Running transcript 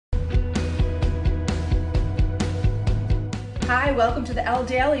Hi, welcome to the L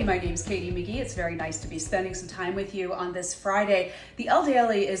Daily. My name's Katie McGee. It's very nice to be spending some time with you on this Friday. The L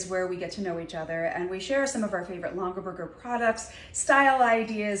Daily is where we get to know each other and we share some of our favorite Longaberger products, style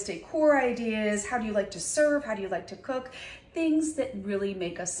ideas, decor ideas, how do you like to serve, how do you like to cook, things that really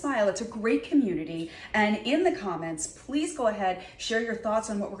make us smile. It's a great community, and in the comments, please go ahead, share your thoughts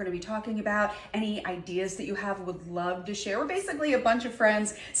on what we're going to be talking about, any ideas that you have, would love to share. We're basically a bunch of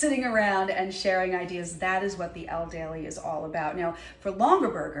friends sitting around and sharing ideas. That is what the L Daily is all about. Now, for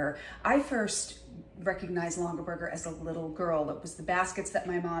Longaberger, I first recognized Longaberger as a little girl. It was the baskets that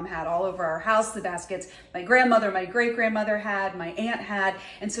my mom had all over our house, the baskets my grandmother, my great-grandmother had, my aunt had,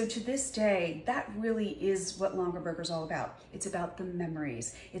 and so to this day, that really is what Longaberger's all about. It's about the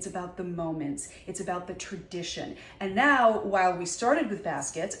memories, it's about the moments, it's about the tradition. And now, while we started with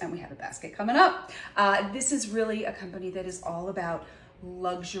baskets, and we have a basket coming up, this is really a company that is all about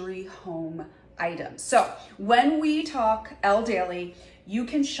luxury home items. So when we talk L Daily, you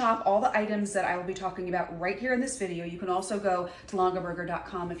can shop all the items that I will be talking about right here in this video. You can also go to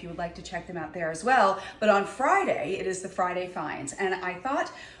longaberger.com if you would like to check them out there as well. But on Friday, it is the Friday Finds. And I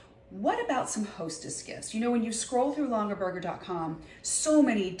thought, what about some Hostess gifts? You know, when you scroll through longaberger.com, so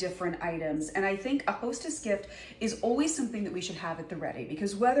many different items. And I think a Hostess gift is always something that we should have at the ready,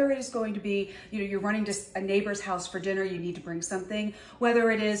 because whether it is going to be, you know, you're running to a neighbor's house for dinner, you need to bring something.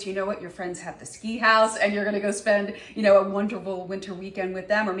 Whether it is, you know what, your friends have the ski house and you're going to go spend, you know, a wonderful winter weekend with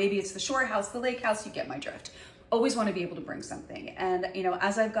them, or maybe it's the shore house, the lake house, you get my drift. Always want to be able to bring something. And, you know,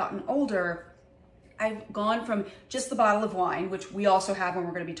 as I've gotten older, I've gone from just the bottle of wine, which we also have when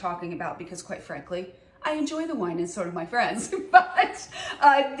we're going to be talking about, because quite frankly, I enjoy the wine and so do my friends. But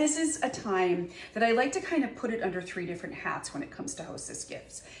this is a time that I like to kind of put it under three different hats when it comes to Hostess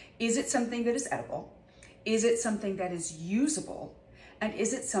gifts. Is it something that is edible? Is it something that is usable? And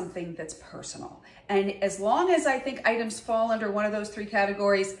is it something that's personal? And as long as I think items fall under one of those three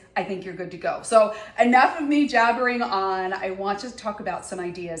categories, I think you're good to go. So enough of me jabbering on. I want to talk about some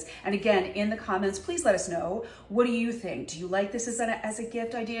ideas. And again, in the comments, please let us know, what do you think? Do you like this as a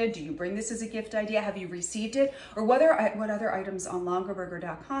gift idea? Do you bring this as a gift idea? Have you received it? Or what other items on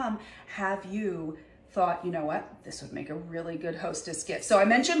longaberger.com have you thought, you know what, this would make a really good Hostess gift? So I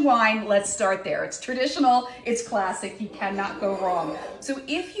mentioned wine, let's start there. It's traditional, it's classic, you cannot go wrong. So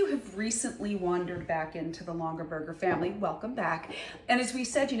if you have recently wandered back into the Longaberger family, welcome back. And as we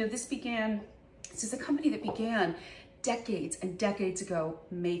said, you know, this is a company that began decades and decades ago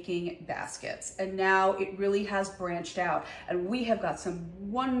making baskets, and now it really has branched out, and we have got some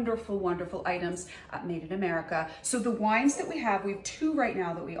wonderful, wonderful items made in America. So the wines that we have two right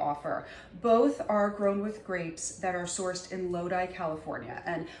now that we offer. Both are grown with grapes that are sourced in Lodi, California,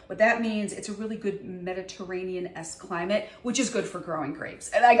 and what that means, it's a really good Mediterranean-esque climate, which is good for growing grapes.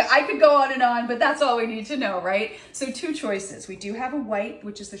 And I could go on, but that's all we need to know, right? So two choices. We do have a white,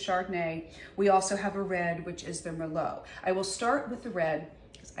 which is the Chardonnay. We also have a red, which is the Merlot. I will start with the red,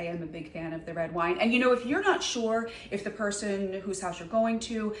 because I am a big fan of the red wine. And you know, if you're not sure if the person whose house you're going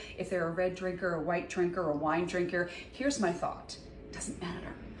to, if they're a red drinker, a white drinker, a wine drinker, here's my thought. It doesn't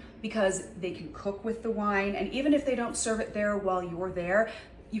matter, because they can cook with the wine, and even if they don't serve it there while you're there,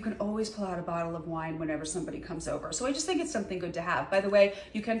 you can always pull out a bottle of wine whenever somebody comes over. So I just think it's something good to have. By the way,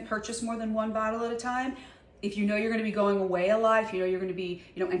 you can purchase more than one bottle at a time. If you know you're going to be going away a lot, if you know you're going to be,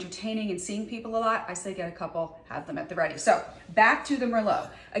 you know, entertaining and seeing people a lot, I say get a couple, have them at the ready. So back to the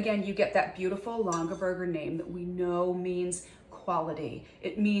Merlot. Again, you get that beautiful Longaberger name that we know means quality.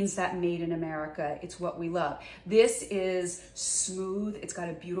 It means that made in America. It's what we love. This is smooth. It's got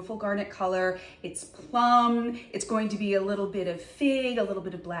a beautiful garnet color. It's plum. It's going to be a little bit of fig, a little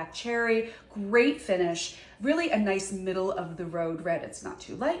bit of black cherry. Great finish. Really a nice middle of the road red. It's not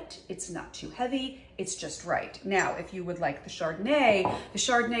too light. It's not too heavy. It's just right. Now, if you would like the Chardonnay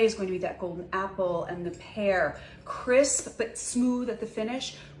is going to be that golden apple and the pear. Crisp but smooth at the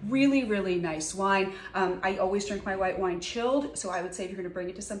finish. Really, really nice wine. I always drink my white wine chilled, so I would say if you're going to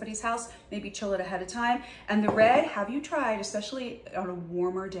bring it to somebody's house, maybe chill it ahead of time. And the red, have you tried, especially on a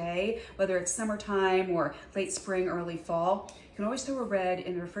warmer day, whether it's summertime or late spring, early fall, you can always throw a red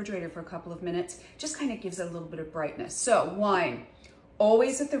in the refrigerator for a couple of minutes. Just kind of gives it a little bit of brightness. So wine,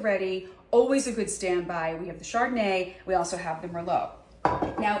 always at the ready, always a good standby. We have the Chardonnay, we also have the Merlot.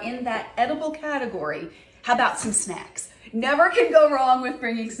 Now in that edible category, how about some snacks? Never can go wrong with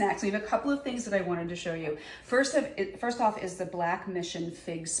bringing snacks. We have a couple of things that I wanted to show you. First off is the Black Mission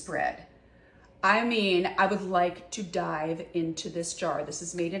fig spread. I mean, I would like to dive into this jar. This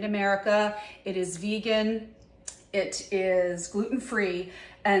is made in America. It is vegan. It is gluten-free,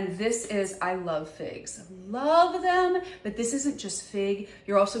 And this is, I love figs, love them, but this isn't just fig.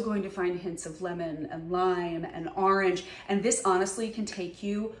 You're also going to find hints of lemon and lime and orange. And this honestly can take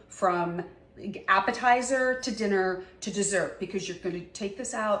you from appetizer to dinner to dessert, because you're going to take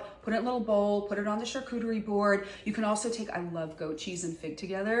this out, put it in a little bowl, put it on the charcuterie board. You can also take, I love goat cheese and fig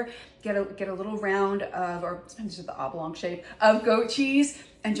together, get a little round of, or sometimes the oblong shape of goat cheese,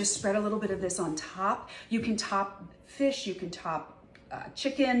 and just spread a little bit of this on top. You can top fish, you can top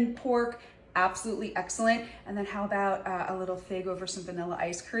chicken, pork, absolutely excellent. And then how about a little fig over some vanilla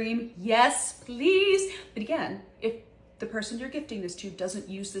ice cream? Yes, please. But again, if the person you're gifting this to doesn't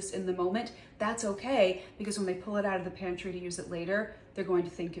use this in the moment, that's okay, because when they pull it out of the pantry to use it later, they're going to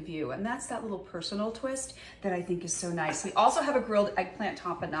think of you. And that's that little personal twist that I think is so nice. We also have a grilled eggplant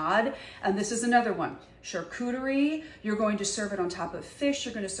tapenade, and this is another one. Charcuterie, you're going to serve it on top of fish,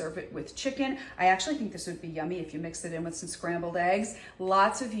 you're going to serve it with chicken. I actually think this would be yummy if you mix it in with some scrambled eggs.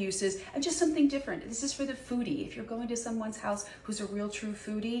 Lots of uses, and just something different. This is for the foodie. If you're going to someone's house who's a real true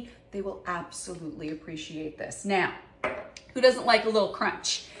foodie, they will absolutely appreciate this. Now, who doesn't like a little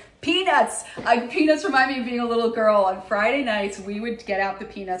crunch? Peanuts. Peanuts remind me of being a little girl. On Friday nights, we would get out the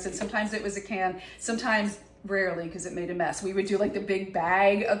peanuts, and sometimes it was a can, sometimes rarely because it made a mess. We would do like the big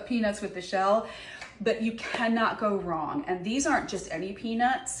bag of peanuts with the shell, but you cannot go wrong. And these aren't just any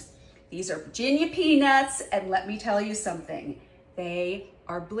peanuts. These are Virginia peanuts, and let me tell you something. They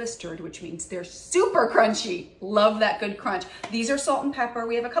are blistered, which means they're super crunchy. Love that good crunch. These are salt and pepper.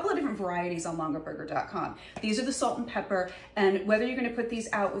 We have a couple of different varieties on longaburger.com. These are the salt and pepper, and whether you're gonna put these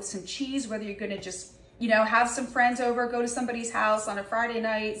out with some cheese, whether you're gonna just, you know, have some friends over, go to somebody's house on a Friday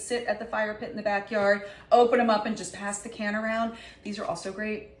night, sit at the fire pit in the backyard, open them up and just pass the can around. These are also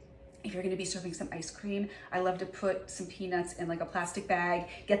great if you're gonna be serving some ice cream. I love to put some peanuts in like a plastic bag,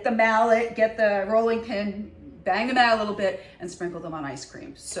 get the mallet, get the rolling pin, bang them out a little bit and sprinkle them on ice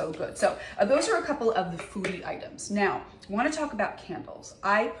cream. So good. So those are a couple of the foodie items. Now, I want to talk about candles.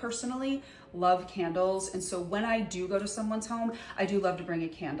 I personally love candles. And so when I do go to someone's home, I do love to bring a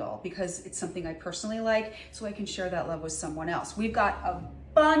candle because it's something I personally like, so I can share that love with someone else. We've got a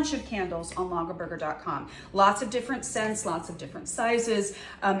bunch of candles on longaburger.com. Lots of different scents, lots of different sizes.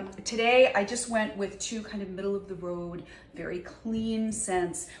 Today, I just went with two kind of middle of the road, very clean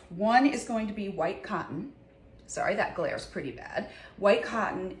scents. One is going to be white cotton. Sorry, that glare's pretty bad. White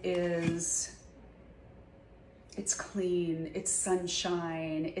cotton is, it's clean, it's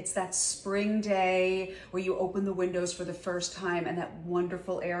sunshine, it's that spring day where you open the windows for the first time and that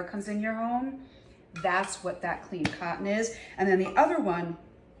wonderful air comes in your home. That's what that clean cotton is. And then the other one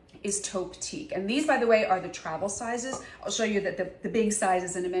is taupe teak. And these, by the way, are the travel sizes. I'll show you the big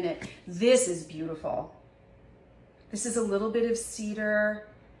sizes in a minute. This is beautiful. This is a little bit of cedar.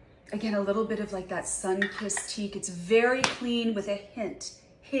 Again, a little bit of like that sun-kissed teak. It's very clean with a hint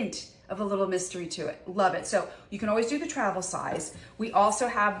of a little mystery to it. Love it. So you can always do the travel size. We also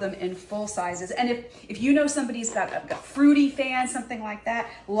have them in full sizes. And if you know somebody's got a fruity fan, something like that,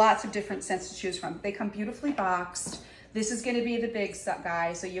 lots of different scents to choose from. They come beautifully boxed. This is gonna be the big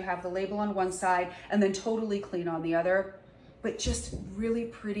guy. So you have the label on one side and then totally clean on the other. But just really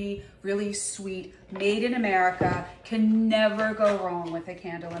pretty, really sweet, made in America, can never go wrong with a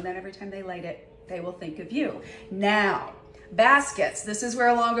candle. And then every time they light it, they will think of you. Now, baskets. This is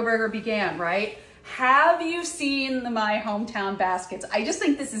where Longaburger began, right? Have you seen my hometown baskets? I just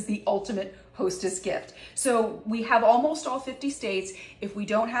think this is the ultimate Hostess gift. So we have almost all 50 states. If we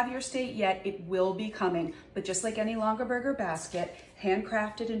don't have your state yet, it will be coming. But just like any Longaburger basket,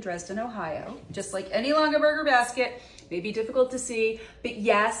 handcrafted in Dresden, Ohio, just like any Longaburger basket, may be difficult to see, but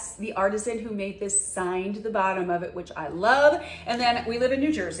yes, the artisan who made this signed the bottom of it, which I love. And then we live in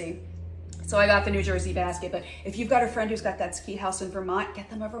New Jersey, so I got the New Jersey basket. But if you've got a friend who's got that ski house in Vermont, get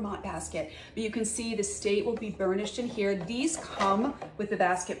them a Vermont basket. But you can see the state will be burnished in here. These come with the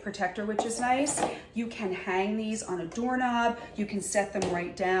basket protector, which is nice. You can hang these on a doorknob. You can set them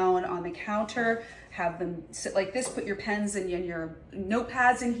right down on the counter, have them sit like this, put your pens and your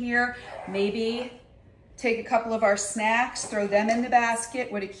notepads in here, maybe take a couple of our snacks, throw them in the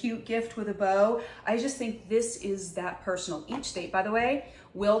basket. What a cute gift with a bow. I just think this is that personal. Each state, by the way,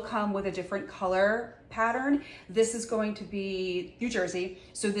 will come with a different color pattern. This is going to be New Jersey.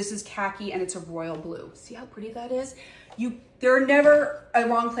 So this is khaki and it's a royal blue. See how pretty that is? There are never a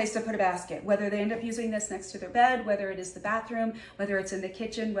wrong place to put a basket, whether they end up using this next to their bed, whether it is the bathroom, whether it's in the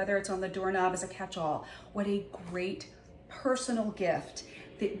kitchen, whether it's on the doorknob as a catch-all. What a great personal gift.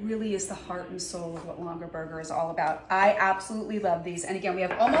 That really is the heart and soul of what Longaburger is all about. I absolutely love these. And again, we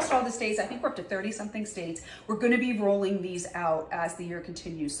have almost all the states. I think we're up to 30 something states. We're gonna be rolling these out as the year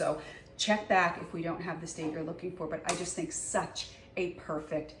continues. So check back if we don't have the state you're looking for, but I just think such a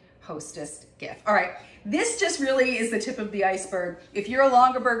perfect Hostess gift. All right, this just really is the tip of the iceberg. If you're a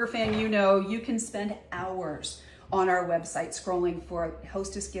Longaberger fan, you know you can spend hours on our website scrolling for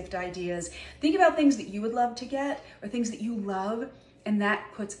Hostess gift ideas. Think about things that you would love to get or things that you love, and that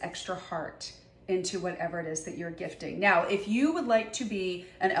puts extra heart into whatever it is that you're gifting. Now, if you would like to be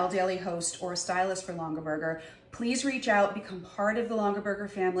an Elle Daily host or a stylist for Longaberger, please reach out, become part of the Longaberger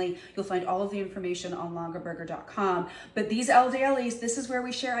family. You'll find all of the information on longaberger.com. But these Elle Dailies, this is where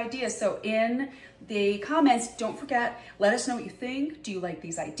we share ideas. So in the comments, don't forget, let us know what you think. Do you like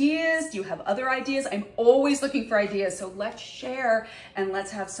these ideas? Do you have other ideas? I'm always looking for ideas. So let's share and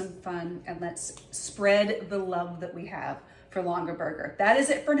let's have some fun and let's spread the love that we have for Longaberger. That is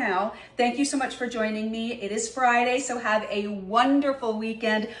it for now. Thank you so much for joining me. It is Friday, so have a wonderful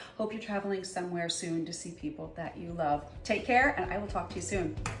weekend. Hope you're traveling somewhere soon to see people that you love. Take care, and I will talk to you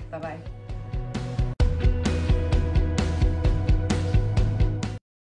soon. Bye-bye.